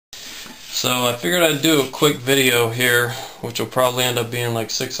So I figured I'd do a quick video here, which will probably end up being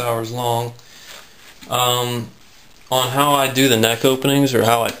like 6 hours long, on how I do the neck openings, or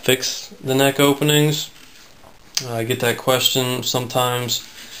how I fix the neck openings. I get that question sometimes.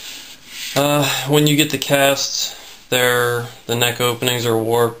 When you get the casts, the neck openings are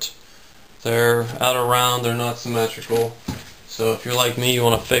warped. They're out of round, they're not symmetrical. So if you're like me, you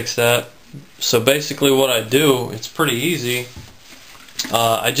want to fix that. So basically what I do, it's pretty easy.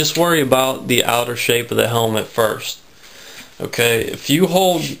 I just worry about the outer shape of the helmet first. Okay, if you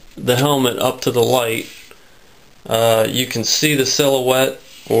hold the helmet up to the light, you can see the silhouette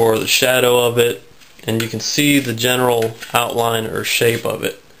or the shadow of it, and you can see the general outline or shape of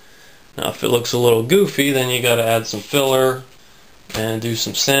it. Now if it looks a little goofy, then you got to add some filler and do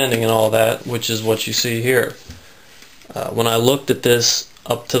some sanding and all that, which is what you see here. When I looked at this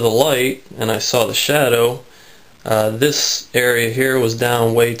up to the light and I saw the shadow, this area here was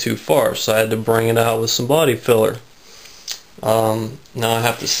down way too far, so I had to bring it out with some body filler. Now I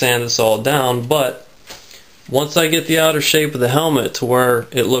have to sand this all down, but once I get the outer shape of the helmet to where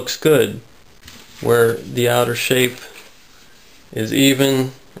it looks good, where the outer shape is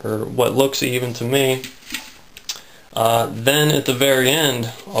even, or what looks even to me, then at the very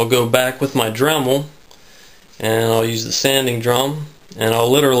end I'll go back with my Dremel and I'll use the sanding drum, and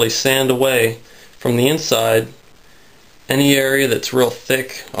I'll literally sand away from the inside any area that's real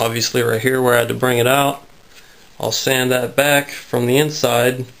thick. Obviously right here where I had to bring it out, I'll sand that back from the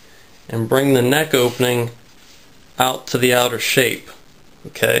inside and bring the neck opening out to the outer shape.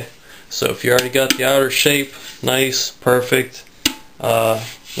 Okay, so if you already got the outer shape nice, perfect,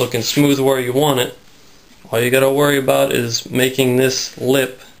 looking smooth where you want it, all you got to worry about is making this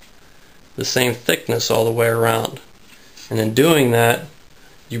lip the same thickness all the way around. And in doing that,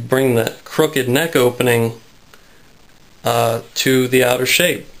 you bring the crooked neck opening to the outer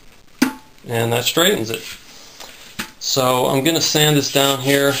shape, and that straightens it. So I'm going to sand this down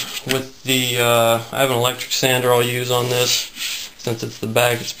here with the, I have an electric sander I'll use on this. Since it's the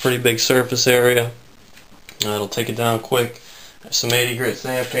back, it's a pretty big surface area. It'll take it down quick. There's some 80 grit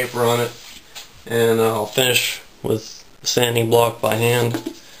sandpaper on it, and I'll finish with the sanding block by hand,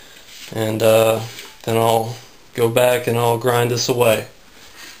 and then I'll go back and I'll grind this away.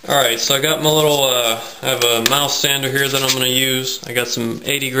 Alright, so I got my little, I have a mouse sander here that I'm going to use. I got some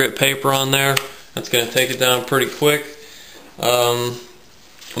 80 grit paper on there. That's going to take it down pretty quick. I'm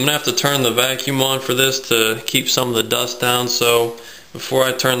going to have to turn the vacuum on for this to keep some of the dust down, so before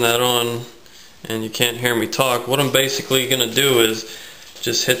I turn that on and you can't hear me talk, what I'm basically going to do is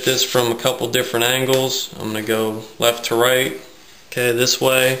just hit this from a couple different angles. I'm going to go left to right, okay, this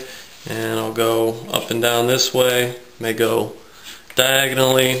way, and I'll go up and down this way. May go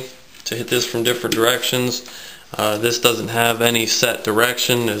diagonally to hit this from different directions. This doesn't have any set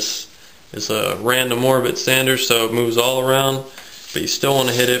direction. This is a random orbit sander, so it moves all around, but you still want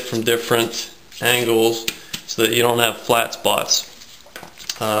to hit it from different angles so that you don't have flat spots.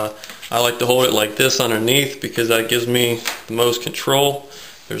 I like to hold it like this underneath because that gives me the most control.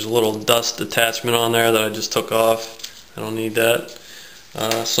 There's a little dust attachment on there that I just took off. I don't need that.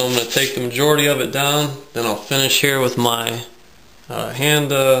 So I'm going to take the majority of it down, then I'll finish here with my hand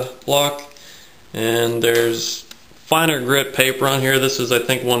block, and there's finer grit paper on here. This is, I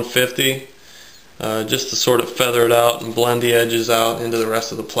think, 150, just to sort of feather it out and blend the edges out into the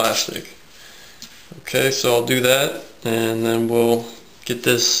rest of the plastic. Okay, so I'll do that, and then we'll get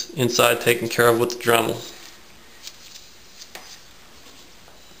this inside taken care of with the Dremel.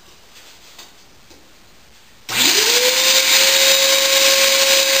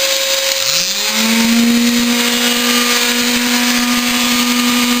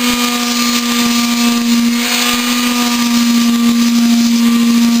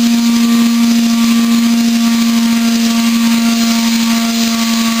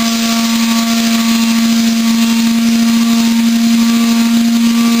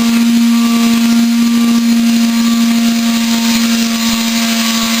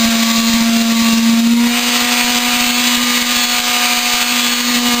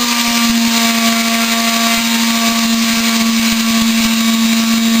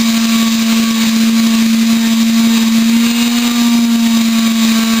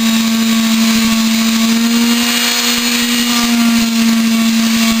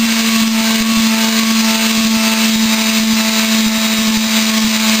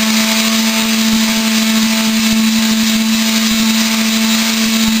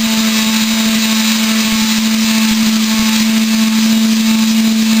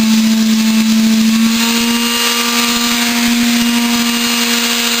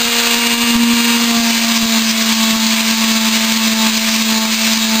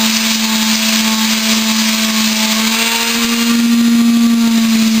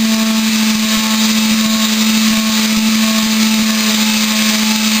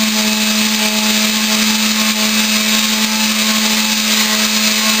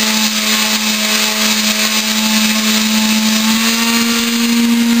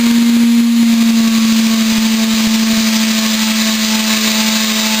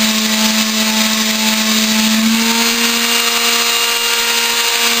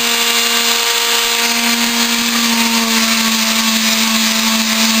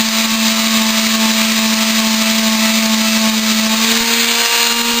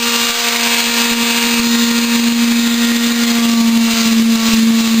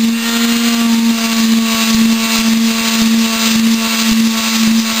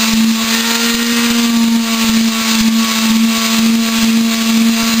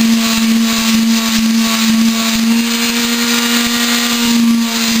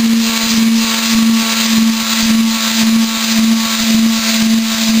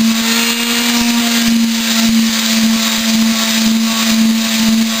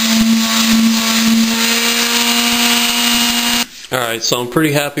 Alright, so I'm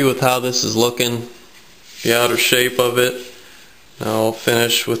pretty happy with how this is looking, the outer shape of it. Now I'll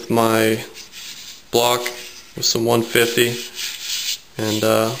finish with my block with some 150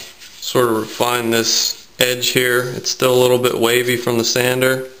 and sort of refine this edge here. It's still a little bit wavy from the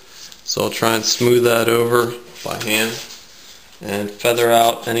sander, so I'll try and smooth that over by hand and feather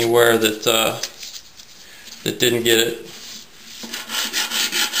out anywhere that that didn't get it.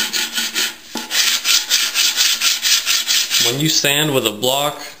 When you sand with a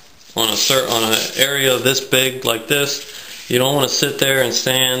block on an area this big like this, you don't want to sit there and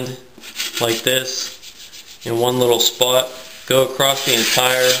sand like this in one little spot. Go across the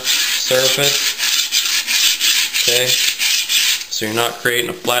entire surface. Okay, so you're not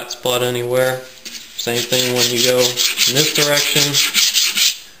creating a flat spot anywhere. Same thing when you go in this direction.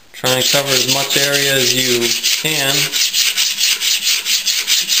 Try and cover as much area as you can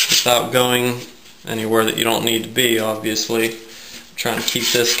without going anywhere that you don't need to be, obviously. I'm trying to keep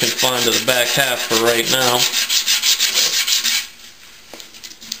this confined to the back half for right now.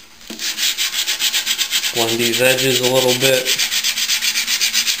 Blend these edges a little bit.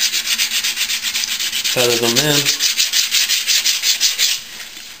 Feather them in.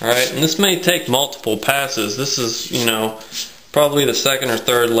 Alright, and this may take multiple passes. This is, you know, probably the second or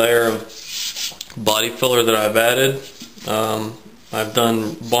third layer of body filler that I've added. I've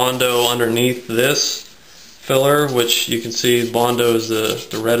done Bondo underneath this filler, which you can see Bondo is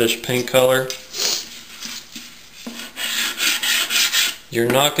the reddish pink color. You're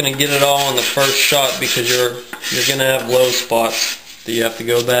not going to get it all in the first shot because you're going to have low spots that you have to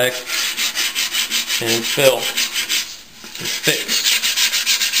go back and fill and fix.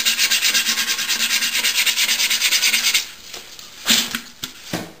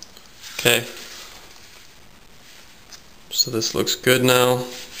 Okay. So this looks good now.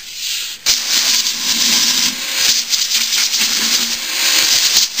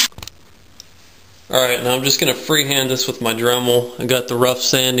 Alright, now I'm just going to freehand this with my Dremel. I got the rough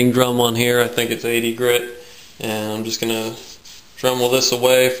sanding drum on here. I think it's 80 grit. And I'm just going to Dremel this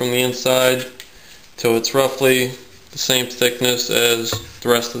away from the inside till it's roughly the same thickness as the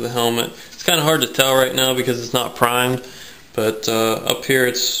rest of the helmet. It's kind of hard to tell right now because it's not primed, but up here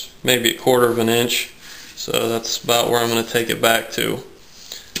it's maybe 1/4 of an inch. So that's about where I'm going to take it back to.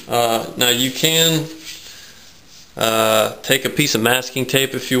 Now you can take a piece of masking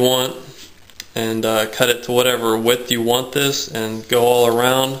tape if you want and cut it to whatever width you want this and go all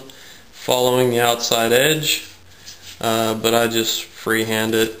around following the outside edge. But I just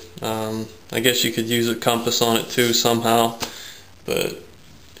freehand it. I guess you could use a compass on it too somehow, but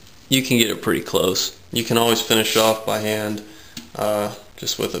you can get it pretty close. You can always finish it off by hand.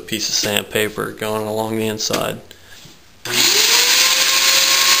 Just with a piece of sandpaper going along the inside.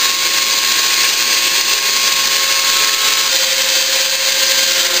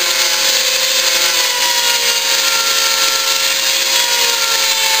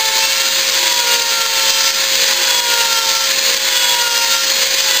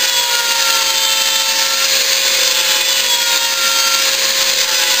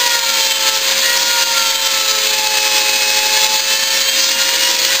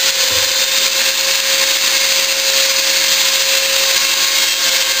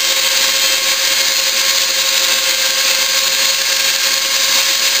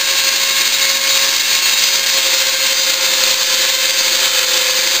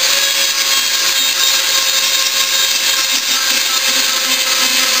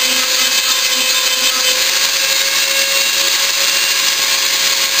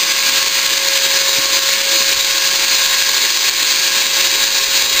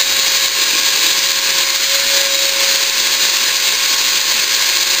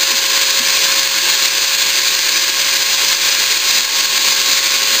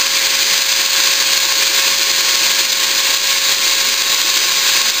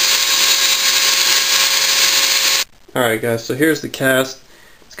 Alright guys, so here's the cast.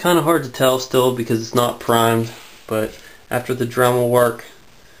 It's kind of hard to tell still because it's not primed, but after the Dremel work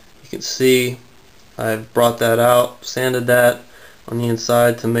you can see I've brought that out, sanded that on the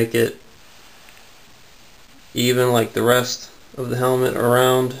inside to make it even like the rest of the helmet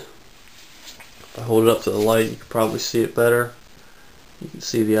around. If I hold it up to the light you can probably see it better. You can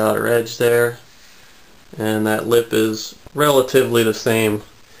see the outer edge there, and that lip is relatively the same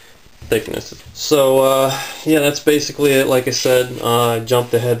thickness. So yeah, that's basically it. Like I said, I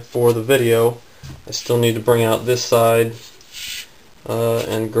jumped ahead for the video. I still need to bring out this side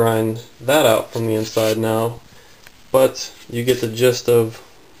and grind that out from the inside now, but you get the gist of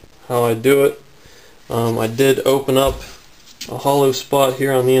how I do it. I did open up a hollow spot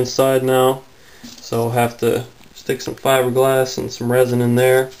here on the inside now, so I'll have to stick some fiberglass and some resin in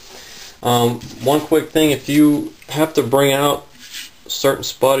there. One quick thing, if you have to bring out a certain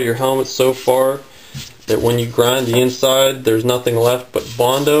spot of your helmet so far that when you grind the inside there's nothing left but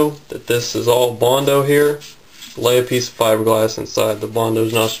Bondo, that this is all Bondo here, lay a piece of fiberglass inside. The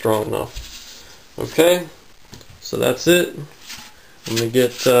Bondo's not strong enough. Okay, so that's it. I'm going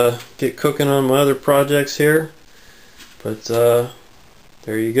to get cooking on my other projects here, but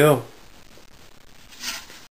there you go.